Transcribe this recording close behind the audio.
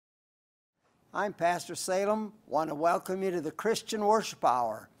I'm Pastor Salem. Want to welcome you to the Christian Worship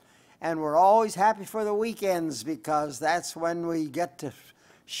Hour. And we're always happy for the weekends because that's when we get to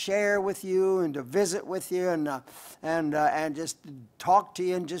share with you and to visit with you and just talk to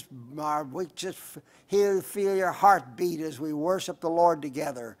you and we just feel your heartbeat as we worship the Lord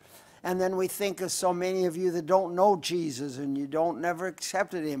together. And then we think of so many of you that don't know Jesus and you never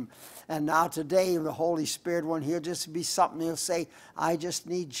accepted him. And now today the Holy Spirit, when he'll just be something, he'll say, I just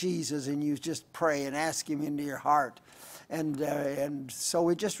need Jesus, and you just pray and ask him into your heart. And so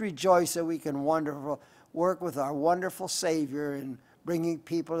we just rejoice that we can work with our wonderful Savior in bringing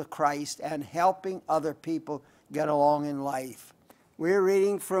people to Christ and helping other people get along in life. We're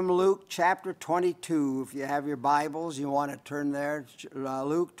reading from Luke chapter 22. If you have your Bibles, you want to turn there.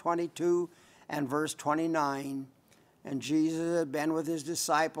 Luke 22 and verse 29. And Jesus had been with his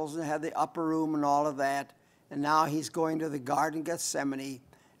disciples and had the upper room and all of that. And now he's going to the Garden of Gethsemane,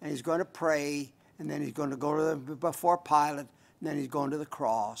 and he's going to pray, and then he's going to go before Pilate, and then he's going to the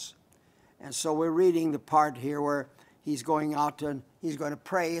cross. And so we're reading the part here where he's going out and he's going to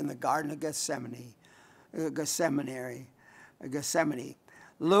pray in the Garden of Gethsemane.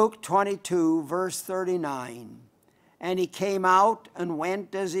 Luke 22, verse 39. And he came out and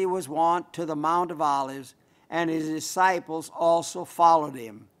went as he was wont to the Mount of Olives, and his disciples also followed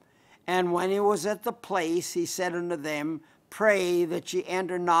him. And when he was at the place, he said unto them, Pray that ye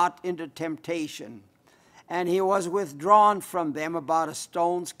enter not into temptation. And he was withdrawn from them about a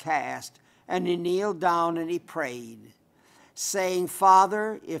stone's cast, and he kneeled down and he prayed, saying,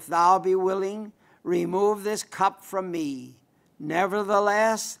 Father, if thou be willing, remove this cup from me.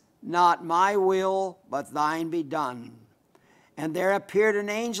 Nevertheless, not my will, but thine be done. And there appeared an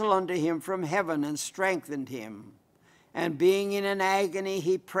angel unto him from heaven, and strengthened him. And being in an agony,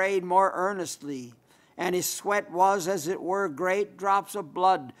 he prayed more earnestly, and his sweat was as it were great drops of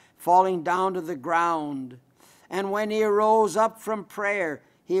blood falling down to the ground. And when he arose up from prayer,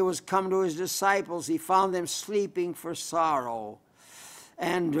 he was come to his disciples. He found them sleeping for sorrow,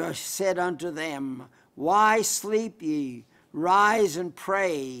 and said unto them, Why sleep ye? Rise and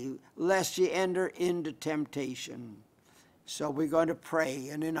pray, lest ye enter into temptation. So we're going to pray.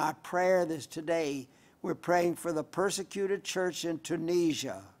 And in our prayer today, we're praying for the persecuted church in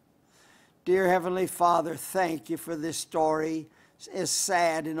Tunisia. Dear Heavenly Father, thank you for this story. It's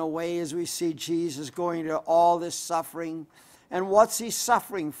sad in a way as we see Jesus going to all this suffering. And what's he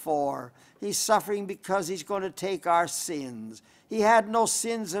suffering for? He's suffering because he's going to take our sins. He had no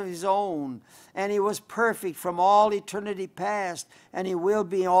sins of his own, and he was perfect from all eternity past, and he will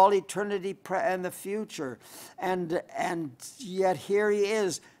be all eternity in the future. And yet here he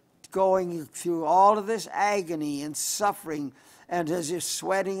is going through all of this agony and suffering, and as he's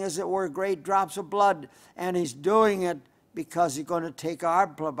sweating, as it were, great drops of blood, and he's doing it because he's going to take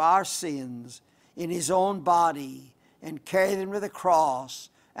our sins in his own body and carry them to the cross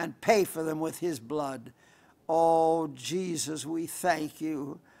and pay for them with his blood. Oh, Jesus, we thank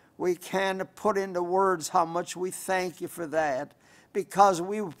you. We can't put into words how much we thank you for that, because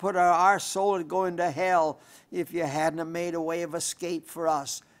we would put our soul to go into hell if you hadn't made a way of escape for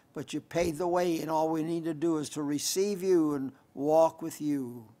us. But you paid the way, and all we need to do is to receive you and walk with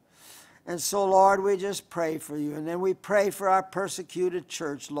you. And so, Lord, we just pray for you. And then we pray for our persecuted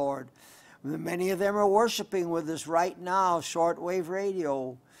church, Lord. Many of them are worshiping with us right now, shortwave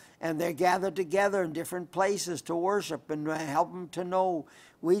radio. And they're gathered together in different places to worship and help them to know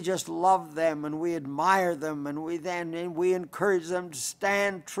we just love them and we admire them, and we encourage them to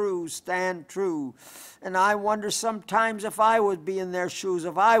stand true, stand true. And I wonder sometimes if I would be in their shoes,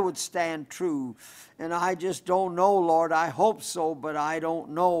 if I would stand true. And I just don't know, Lord. I hope so, but I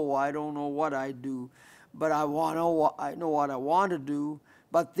don't know. I don't know what I do. But I know what I want to do.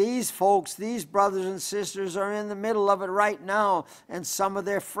 But these folks, these brothers and sisters are in the middle of it right now, and some of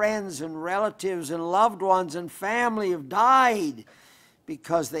their friends and relatives and loved ones and family have died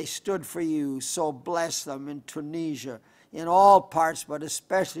because they stood for you. So bless them in Tunisia, in all parts, but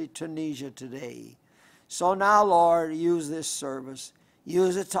especially Tunisia today. So now, Lord, use this service.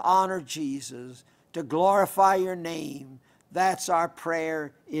 Use it to honor Jesus, to glorify your name. That's our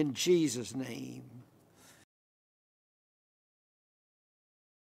prayer in Jesus' name.